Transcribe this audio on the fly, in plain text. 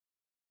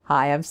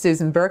Hi, I'm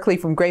Susan Berkley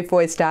from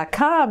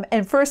GreatVoice.com,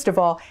 and first of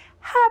all,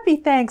 happy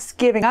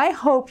Thanksgiving. I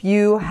hope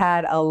you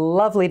had a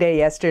lovely day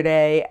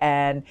yesterday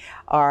and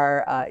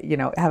are,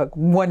 have a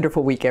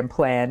wonderful weekend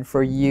planned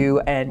for you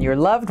and your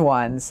loved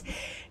ones.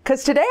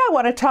 Because today I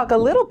want to talk a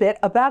little bit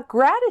about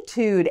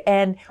gratitude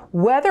and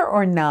whether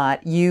or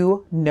not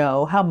you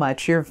know how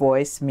much your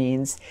voice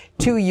means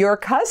to your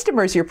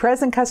customers, your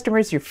present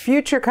customers, your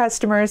future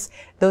customers,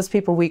 those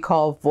people we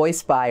call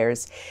voice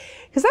buyers.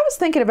 Because I was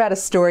thinking about a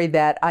story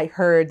that I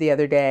heard the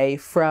other day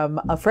from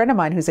a friend of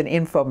mine who's an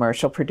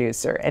infomercial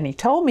producer. And he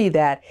told me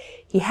that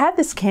he had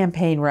this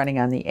campaign running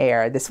on the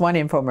air, this one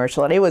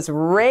infomercial, and it was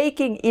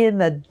raking in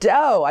the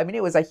dough. I mean,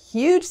 it was a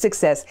huge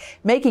success,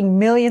 making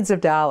millions of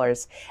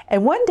dollars.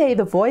 And one day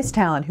the voice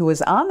talent who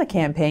was on the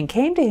campaign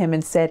came to him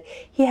and said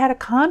he had a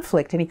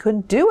conflict and he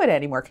couldn't do it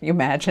anymore. Can you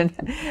imagine?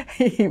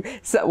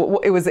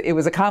 So it was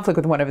a conflict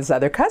with one of his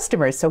other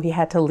customers, so he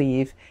had to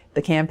leave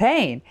the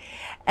campaign.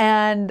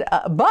 And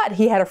but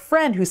he had a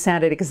friend who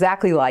sounded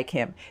exactly like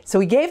him. So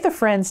he gave the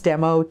friend's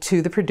demo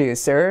to the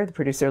producer. The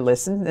producer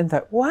listened and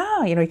thought,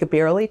 wow, he could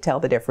barely tell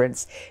the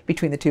difference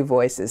between the two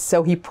voices.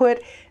 So he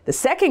put the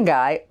second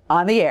guy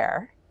on the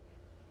air.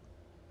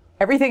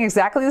 Everything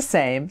exactly the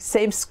same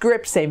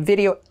script, same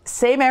video,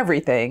 same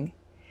everything.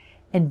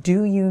 And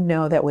do you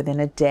know that within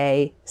a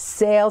day,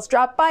 sales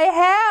dropped by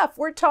half?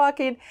 We're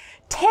talking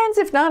tens,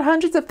 if not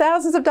hundreds of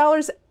thousands of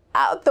dollars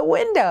out the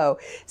window.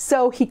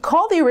 So he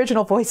called the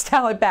original voice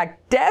talent back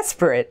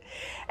desperate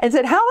and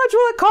said, how much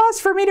will it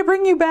cost for me to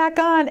bring you back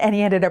on? And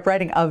he ended up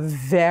writing a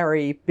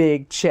very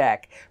big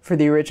check for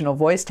the original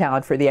voice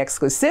talent for the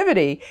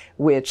exclusivity,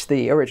 which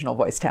the original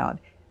voice talent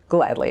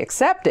gladly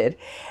accepted,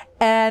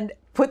 and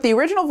put the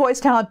original voice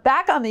talent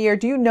back on the air.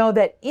 Do you know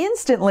that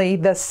instantly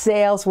the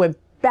sales went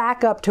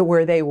back up to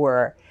where they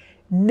were?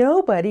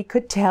 Nobody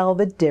could tell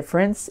the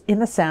difference in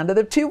the sound of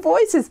the two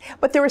voices,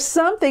 but there was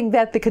something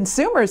that the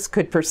consumers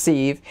could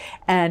perceive,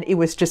 and it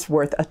was just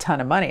worth a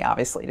ton of money,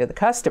 obviously, to the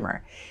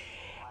customer.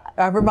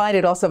 I'm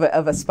reminded also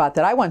of a spot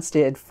that I once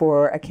did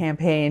for a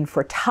campaign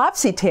for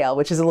Topsy Tail,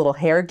 which is a little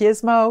hair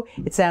gizmo.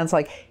 It sounds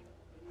like,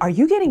 are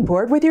you getting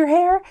bored with your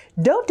hair?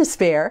 Don't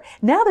despair.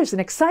 Now there's an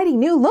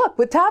exciting new look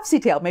with Topsy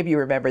Tail. Maybe you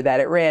remember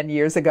that. It ran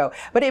years ago,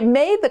 but it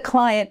made the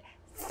client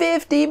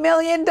 $50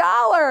 million.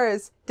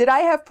 Did I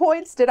have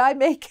points? Did I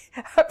make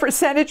a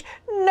percentage?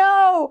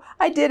 No,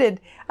 I didn't.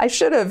 I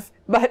should have,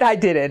 but I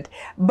didn't.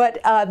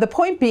 But the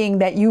point being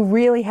that you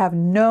really have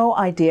no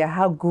idea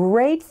how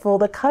grateful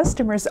the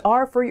customers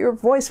are for your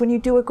voice when you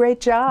do a great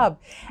job.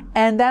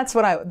 And that's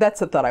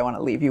the thought I want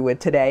to leave you with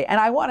today. And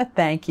I want to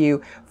thank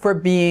you for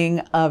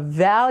being a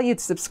valued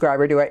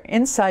subscriber to our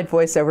Inside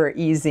Voiceover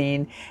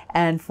e-zine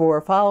and for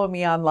following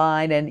me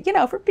online and,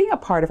 for being a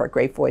part of our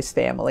Great Voice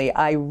family.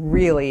 I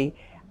really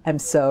I'm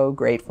so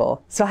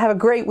grateful. So have a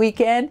great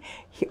weekend.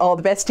 All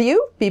the best to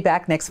you. Be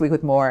back next week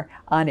with more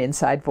on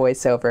Inside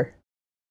Voiceover.